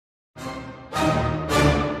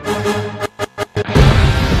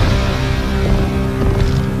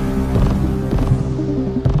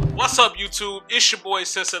What's up, YouTube? It's your boy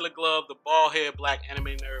Sensei the Glove, the bald-head black anime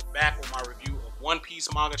nerd, back with my review of One Piece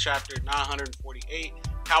manga chapter 948,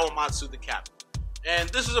 Kawamatsu the Captain. And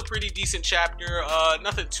this is a pretty decent chapter,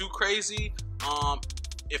 nothing too crazy.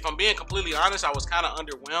 If I'm being completely honest, I was kind of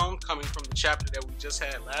underwhelmed coming from the chapter that we just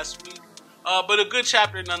had last week. But a good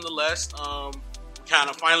chapter nonetheless. Kind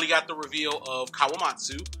of finally got the reveal of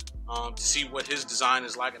Kawamatsu to see what his design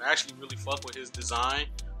is like, and I actually really fuck with his design.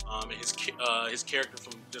 And his character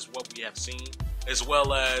from just what we have seen, as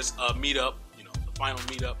well as a meetup, the final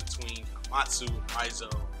meetup between Kawamatsu and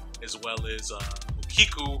Raizo, as well as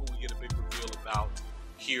Kiku, who we get a big reveal about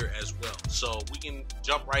here as well. So we can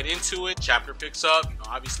jump right into it. Chapter picks up.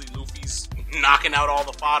 Obviously Luffy's knocking out all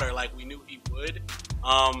the fodder like we knew he would.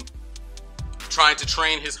 Trying to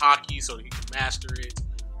train his haki so that he can master it.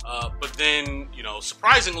 But then,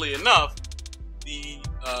 surprisingly enough, the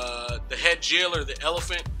head jailer, the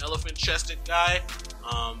elephant-chested guy,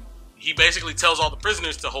 he basically tells all the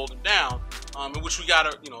prisoners to hold him down, in which we got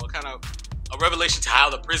a kind of a revelation to how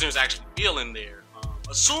the prisoners actually feel in there.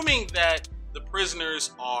 Assuming that the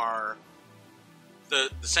prisoners are the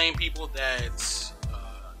same people that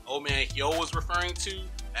Old Man Hyo was referring to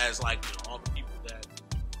as all the people that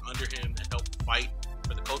were under him that helped fight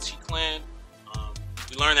for the Kochi clan.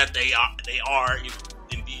 We learn that they are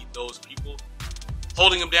indeed those people.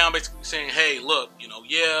 Holding him down, basically saying, hey, look,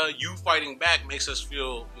 yeah, you fighting back makes us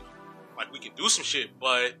feel, like we can do some shit,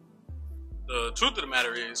 but the truth of the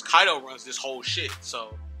matter is Kaido runs this whole shit.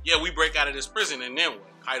 So, yeah, we break out of this prison, and then what?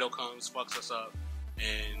 Kaido comes, fucks us up,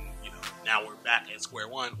 and, now we're back at square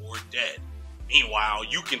one or dead. Meanwhile,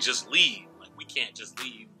 you can just leave. We can't just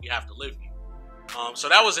leave. We have to live here. So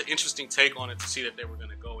that was an interesting take on it, to see that they were going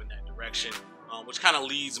to go in that direction, which kind of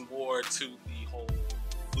leads more to the whole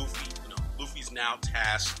Luffy, Luffy's now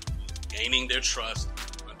tasked with gaining their trust,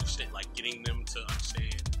 getting them to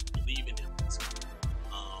understand, believe in him,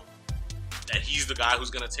 that he's the guy who's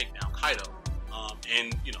going to take down Kaido.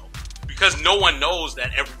 And, because no one knows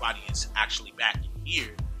that everybody is actually back in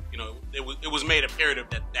here, it was made imperative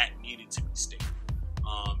that needed to be stated.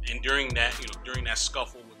 And during that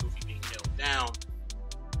scuffle with Luffy being held down,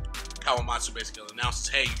 Kawamatsu basically announces,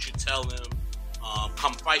 hey, you should tell them,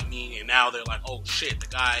 come fight me. And now they're like, oh shit, the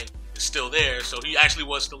guy is still there. So he actually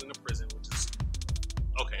was still in the prison, which is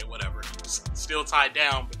okay, whatever. He was still tied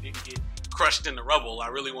down, but didn't get crushed in the rubble. I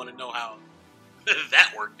really want to know how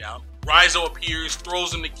that worked out. Raizo appears,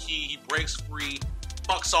 throws him the key, he breaks free,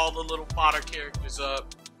 fucks all the little fodder characters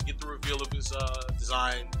up, get the reveal of his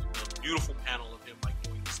design, a beautiful panel of him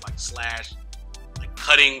doing this slash,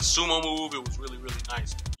 cutting sumo move. It was really, really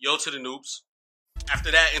nice. Yo to the noobs. After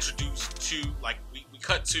that, introduced to we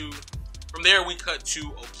cut to, from there we cut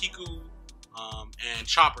to Kiku and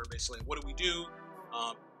Chopper. Basically, what do?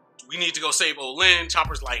 We need to go save Olin.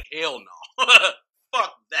 Chopper's like, hell no.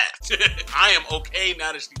 Fuck that. I am okay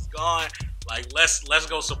now that she's gone. Let's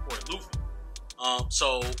go support Luffy.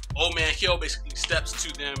 So Old Man Hyo basically steps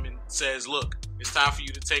to them and says, look, it's time for you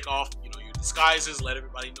to take off, your disguises, let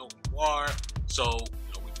everybody know who you are, so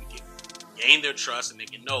we can gain their trust, and they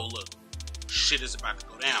can know, look, shit is about to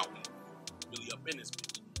go down. We really up in this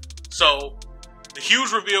bitch. So the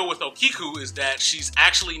huge reveal with Okiku is that she's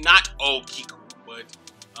actually not Okiku, but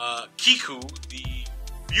Kiku, the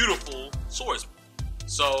beautiful swordsman.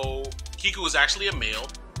 So Kiku is actually a male,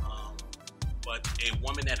 but a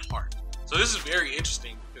woman at heart. So this is very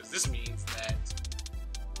interesting, because this means that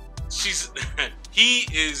he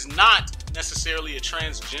is not necessarily a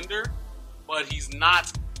transgender, but he's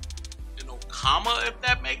not an Okama, if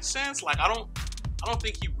that makes sense. I don't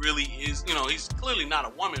think he really is. He's clearly not a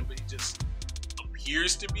woman, but he just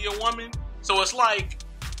appears to be a woman. So it's I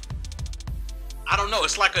don't know.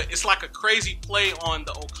 It's like a crazy play on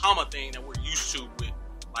the Okama thing that we're used to with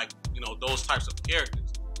those types of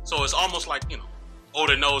characters. So it's almost like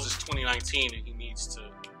Oda knows it's 2019 and he needs to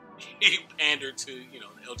pander to the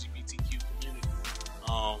LGBTQ community,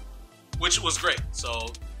 which was great.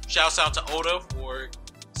 So shouts out to Oda for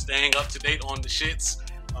staying up to date on the shits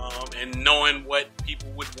and knowing what people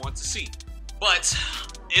would want to see. But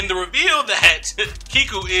in the reveal that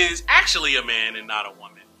Kiku is actually a man and not a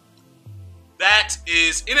woman, that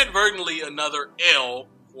is inadvertently another L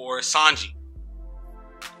for Sanji.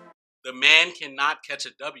 The man cannot catch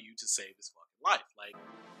a W to save his fucking life.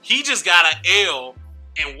 He just got an L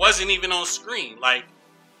and wasn't even on screen.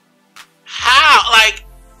 How?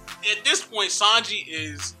 At this point, Sanji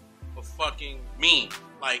is a fucking meme.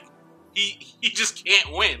 He just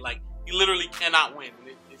can't win. He literally cannot win.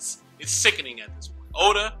 And it's sickening at this point.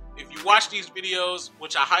 Oda, if you you watch these videos,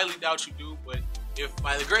 which I highly doubt you do, but if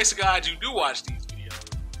by the grace of God you do watch these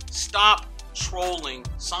videos, stop trolling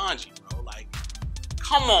Sanji, bro. Like,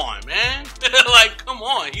 come on, man. Like, come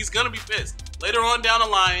on. He's gonna be pissed. Later on down the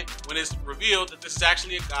line, when it's revealed that this is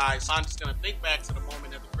actually a guy, Sanji's gonna think back to the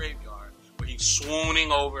moment at the graveyard where he's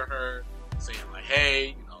swooning over her, saying like, hey,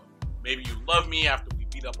 you know, maybe you love me after we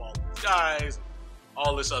beat up all these guys,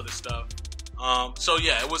 all this other stuff. So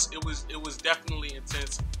yeah, it was definitely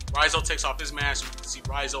intense. Raizo takes off his mask, you can see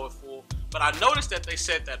Raizo at full. But I noticed that they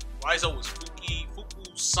said that Raizo was Fuku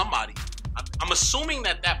somebody. I'm assuming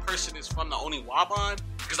that that person is from the Oniwaban,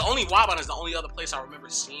 because the Oniwaban is the only other place I remember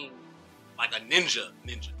seeing like a ninja.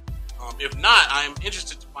 If not, I'm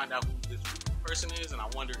interested to find out who this person is, and I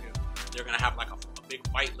wonder if they're gonna have like a big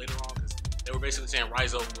fight later on, because they were basically saying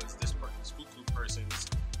Raizo was this Fuku person's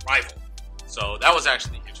rival. So that was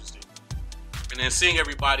actually interesting. And then seeing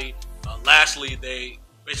everybody, lastly, they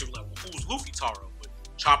basically like, well, who's Luffy Taro? With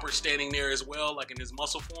Chopper standing there as well, like in his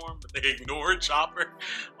muscle form, but they ignored Chopper.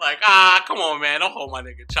 Like, come on, man, don't hold my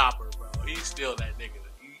nigga Chopper, bro. He's still that nigga.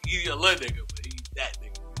 He's a little nigga, but he's that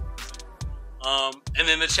nigga. You know what I'm saying? And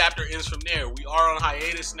then the chapter ends from there. We are on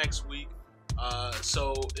hiatus next week,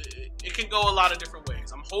 so it can go a lot of different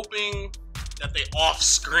ways. I'm hoping that they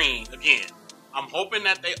off-screen, again, I'm hoping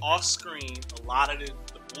that they off-screen a lot of the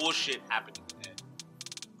bullshit happening at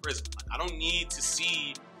prison. Like, I don't need to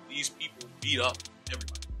see these people beat up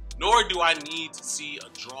everybody. Nor do I need to see a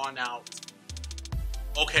drawn-out,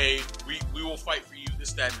 okay, we will fight for you,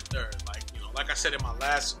 this, that, and the third. Like, you know, like I said in my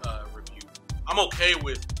last review, I'm okay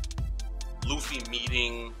with Luffy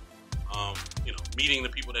meeting, you know, meeting the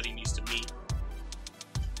people that he needs to meet.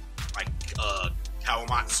 Like,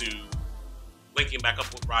 Kawamatsu, linking back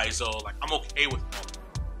up with Raizo. Like, I'm okay with all of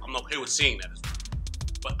that. I'm okay with seeing that as well.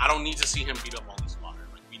 But I don't need to see him beat up all these fodder.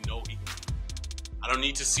 Like, we know he can do it. I don't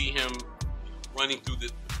need to see him, you know, running through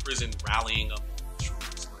the prison, rallying up the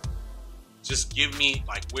troops. Like, just give me,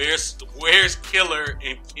 like, where's Killer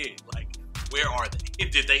and Kid? Like, where are they?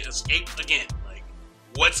 Did they escape again? Like,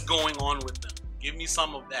 what's going on with them? Give me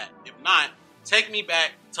some of that. If not, take me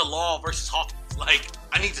back to Law versus Hawkins. Like,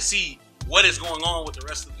 I need to see what is going on with the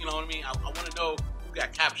rest of, you know what I mean? I want to know who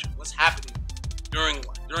got captured, what's happening during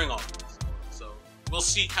all this. So we'll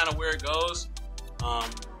see kind of where it goes.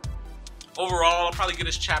 Overall, I'll probably get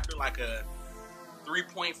this chapter like a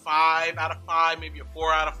 3.5 out of 5, maybe a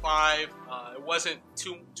 4 out of 5. It wasn't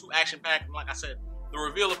too action packed. Like I said, the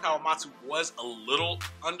reveal of Kawamatsu was a little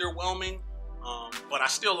underwhelming, but I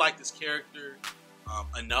still like this character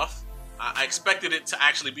enough. I expected it to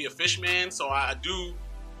actually be a fishman, so I do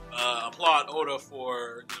applaud Oda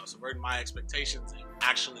for, you know, subverting my expectations and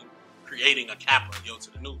actually creating a Kappa, yo,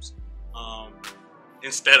 to the noobs,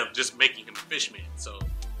 instead of just making him a fishman. So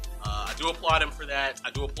I do applaud him for that.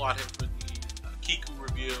 I do applaud him for the Kiku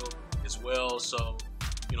reveal as well. So,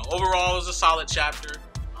 you know, overall it was a solid chapter.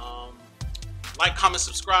 Like, comment,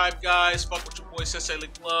 subscribe, guys. Fuck with your boy Sensei Lick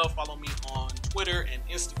Love. Follow me on Twitter and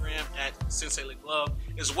Instagram at Sensei Lick Love,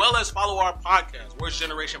 as well as follow our podcast, Worst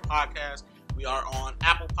Generation Podcast. We are on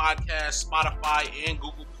Apple Podcasts, Spotify, and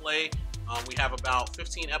Google Play. We have about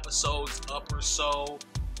 15 episodes up or so.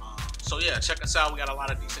 So yeah, check us out. We got a lot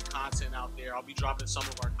of decent content out there. I'll be dropping some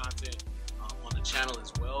of our content on the channel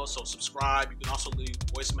as well. So subscribe. You can also leave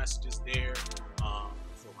voice messages there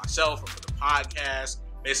for myself or for the podcast.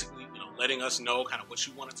 Basically, you know, letting us know kind of what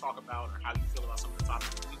you want to talk about or how you feel about some of the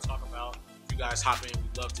topics we talk about. If you guys hop in,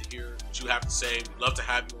 we'd love to hear what you have to say. We'd love to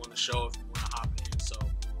have you on the show if you want to hop in. So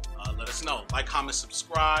let us know. Like, comment,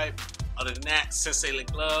 subscribe. Other than that, Sensei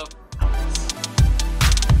Lick Love.